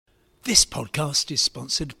This podcast is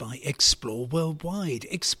sponsored by Explore Worldwide.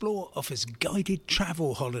 Explore offers guided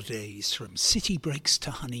travel holidays from city breaks to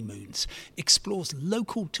honeymoons. Explore's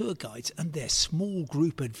local tour guides and their small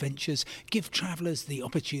group adventures give travellers the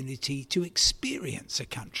opportunity to experience a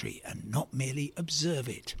country and not merely observe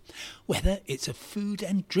it. Whether it's a food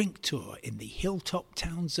and drink tour in the hilltop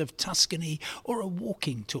towns of Tuscany or a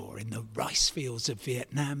walking tour in the rice fields of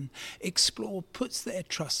Vietnam, Explore puts their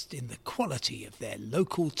trust in the quality of their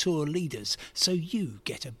local tour leaders so you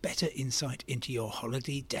get a better insight into your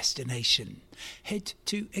holiday destination. Head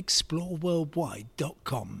to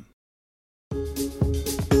exploreworldwide.com.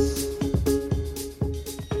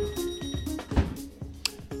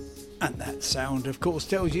 And that sound, of course,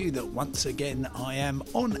 tells you that once again I am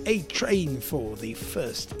on a train for the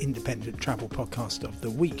first independent travel podcast of the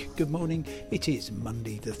week. Good morning. It is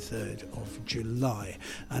Monday the 3rd of July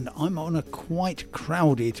and I'm on a quite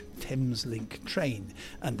crowded Thameslink train.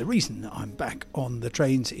 And the reason I'm back on the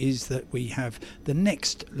trains is that we have the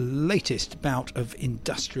next latest bout of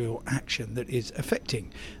industrial action that is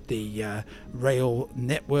affecting the rail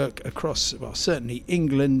network across, well, certainly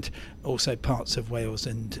England, also parts of Wales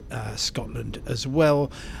and Scotland as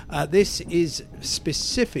well. This is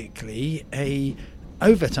specifically a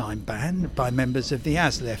overtime ban by members of the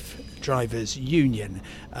ASLEF Drivers Union.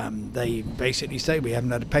 They basically say we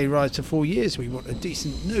haven't had a pay rise for 4 years. We want a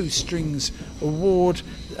decent no strings award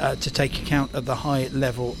to take account of the high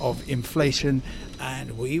level of inflation,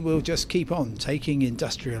 and we will just keep on taking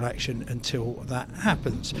industrial action until that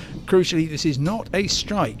happens. Crucially, this is not a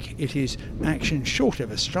strike. It is action short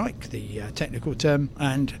of a strike, the technical term,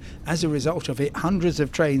 and as a result of it, hundreds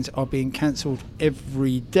of trains are being cancelled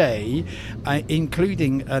every day,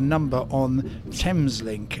 including a number on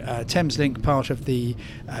Thameslink. Thameslink, part of the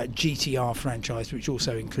GTR franchise, which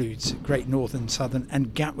also includes Great Northern, Southern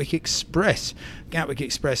and Gatwick Express. Gatwick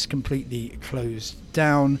Express completely closed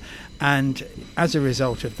down, and as a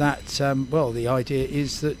result of that, the idea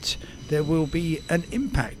is that there will be an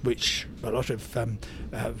impact, which a lot of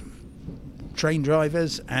train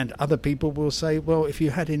drivers and other people will say, well, if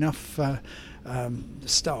you had enough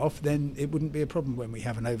staff, then it wouldn't be a problem when we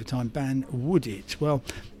have an overtime ban, would it? Well,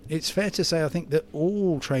 it's fair to say, I think, that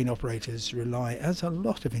all train operators rely, as a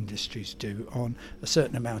lot of industries do, on a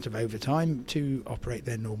certain amount of overtime to operate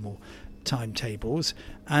their normal timetables.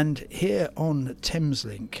 And here on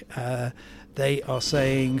Thameslink, they are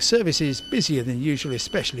saying service is busier than usual,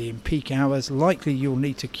 especially in peak hours. Likely you'll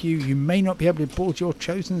need to queue. You may not be able to board your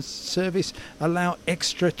chosen service. Allow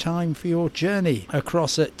extra time for your journey.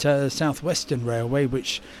 Across at South Western Railway,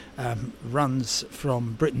 which runs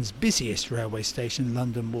from Britain's busiest railway station,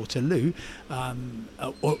 London Waterloo.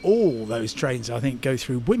 All those trains, I think, go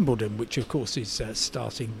through Wimbledon, which of course is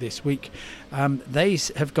starting this week. They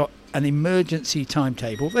have got an emergency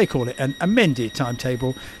timetable, they call it an amended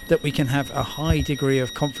timetable, that we can have a high degree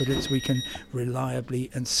of confidence we can reliably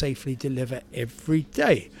and safely deliver every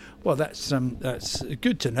day. Well, that's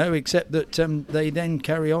good to know, except that they then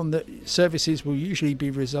carry on that services will usually be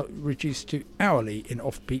reduced to hourly in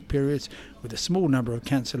off-peak periods, with a small number of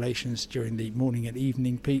cancellations during the morning and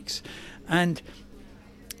evening peaks, and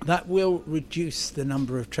that will reduce the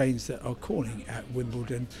number of trains that are calling at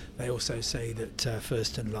Wimbledon. They also say that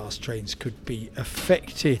first and last trains could be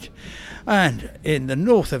affected. And in the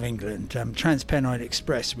north of England, TransPennine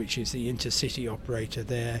Express, which is the intercity operator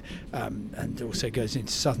there, and also goes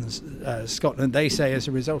into southern Scotland, they say as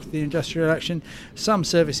a result of the industrial action, some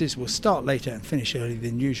services will start later and finish earlier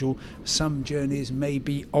than usual. Some journeys may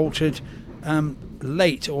be altered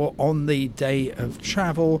late or on the day of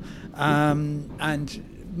travel, and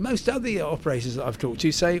most other operators that I've talked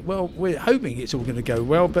to say, well, we're hoping it's all going to go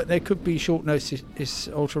well, but there could be short notice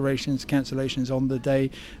alterations, cancellations on the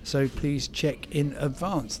day, so please check in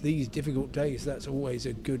advance. These difficult days, that's always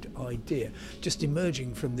a good idea. Just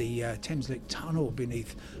emerging from the Thameslink tunnel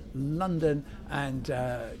beneath London and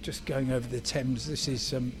just going over the Thames, this is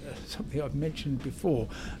something I've mentioned before,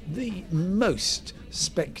 the most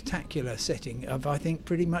spectacular setting of, I think,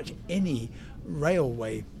 pretty much any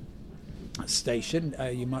railway station.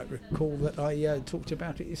 You might recall that I talked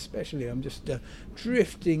about it especially. I'm just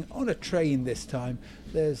drifting on a train this time.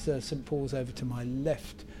 There's St Paul's over to my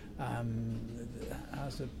left,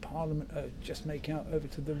 House of Parliament just make out over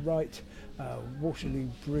to the right, Waterloo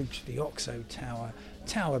Bridge, the Oxo Tower,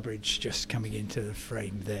 Tower Bridge just coming into the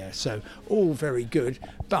frame there. So all very good,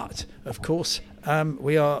 but of course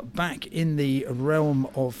we are back in the realm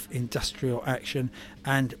of industrial action,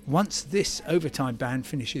 and once this overtime ban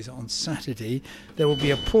finishes on Saturday, there will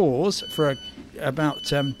be a pause for a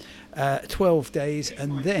about 12 days,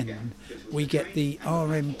 and then we get the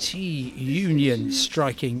RMT union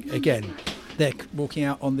striking again. They're walking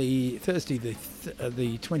out on the Thursday the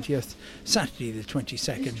 20th, Saturday the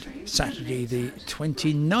 22nd, Saturday the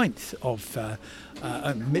 29th of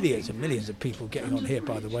millions and millions of people getting on here,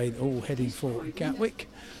 by the way, all heading for Gatwick.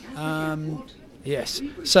 Yes.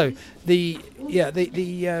 So the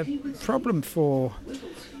problem for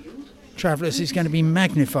travellers is going to be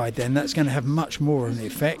magnified then. That's going to have much more of an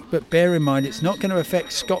effect. But bear in mind, it's not going to affect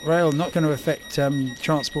ScotRail, not going to affect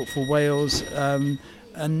Transport for Wales.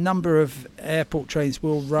 A number of airport trains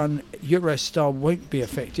will run. Eurostar won't be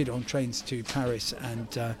affected on trains to Paris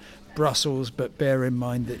and Brussels, but bear in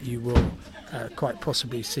mind that you will quite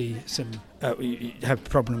possibly see some have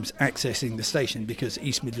problems accessing the station, because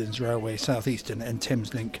East Midlands Railway, South Eastern and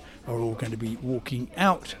Thameslink are all going to be walking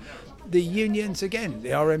out. The unions, again, the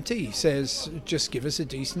RMT says, just give us a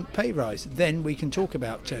decent pay rise. Then we can talk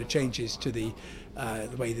about changes to the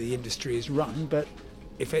way the industry is run, but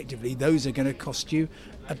effectively those are going to cost you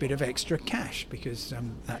a bit of extra cash, because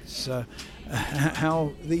that's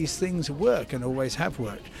how these things work and always have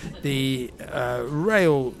worked. The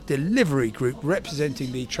rail delivery group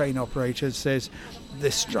representing the train operators says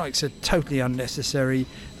the strikes are totally unnecessary.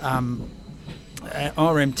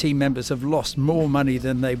 RMT members have lost more money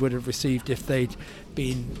than they would have received if they'd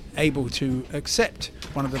been able to accept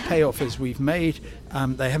one of the pay offers we've made.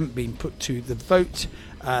 They haven't been put to the vote.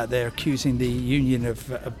 They're accusing the union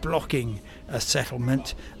of blocking a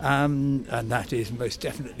settlement, and that is most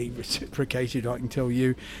definitely reciprocated, I can tell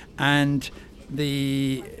you. And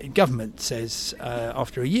the government says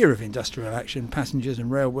after a year of industrial action, passengers and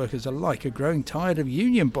rail workers alike are growing tired of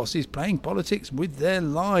union bosses playing politics with their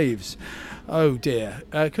lives. Oh dear.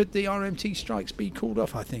 Could the RMT strikes be called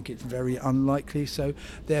off? I think it's very unlikely. So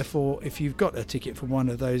therefore, if you've got a ticket for one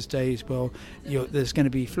of those days, well, there's going to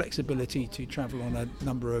be flexibility to travel on a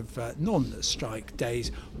number of non-strike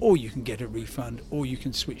days, or you can get a refund, or you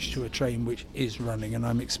can switch to a train which is running. And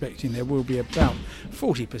I'm expecting there will be about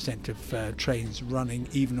 40% of trains running,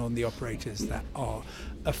 even on the operators that are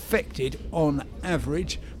affected on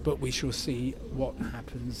average, but we shall see what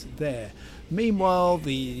happens there. Meanwhile,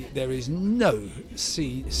 there is no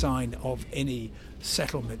sign of any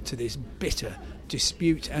settlement to this bitter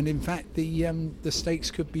dispute, and in fact the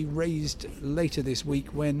stakes could be raised later this week,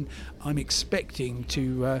 when I'm expecting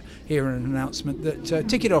to hear an announcement that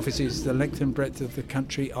ticket offices the length and breadth of the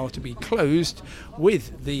country are to be closed,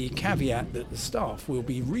 with the caveat that the staff will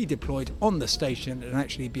be redeployed on the station and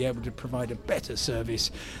actually be able to provide a better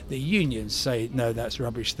service. The unions say no, that's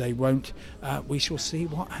rubbish, they won't. We shall see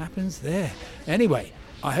what happens there. Anyway,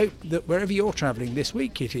 I hope that wherever you're travelling this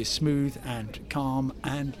week, it is smooth and calm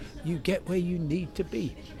and you get where you need to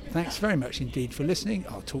be. Thanks very much indeed for listening.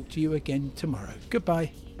 I'll talk to you again tomorrow.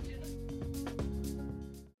 Goodbye.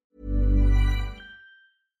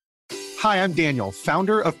 Hi, I'm Daniel,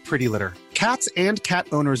 founder of Pretty Litter. Cats and cat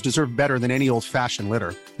owners deserve better than any old-fashioned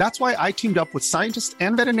litter. That's why I teamed up with scientists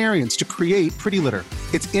and veterinarians to create Pretty Litter.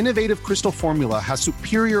 Its innovative crystal formula has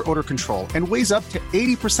superior odor control and weighs up to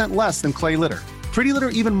 80% less than clay litter. Pretty Litter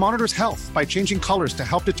even monitors health by changing colors to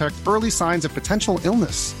help detect early signs of potential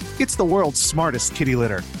illness. It's the world's smartest kitty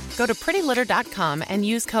litter. Go to prettylitter.com and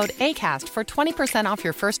use code ACAST for 20% off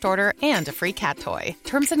your first order and a free cat toy.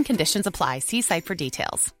 Terms and conditions apply. See site for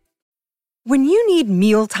details. When you need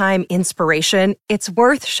mealtime inspiration, it's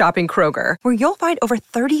worth shopping Kroger, where you'll find over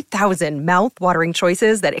 30,000 mouth-watering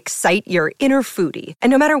choices that excite your inner foodie. And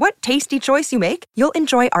no matter what tasty choice you make, you'll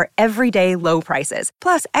enjoy our everyday low prices,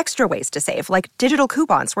 plus extra ways to save, like digital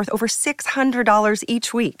coupons worth over $600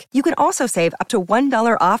 each week. You can also save up to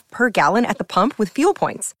 $1 off per gallon at the pump with fuel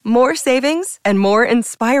points. More savings and more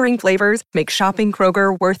inspiring flavors make shopping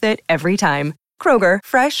Kroger worth it every time. Kroger,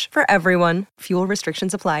 fresh for everyone. Fuel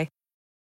restrictions apply.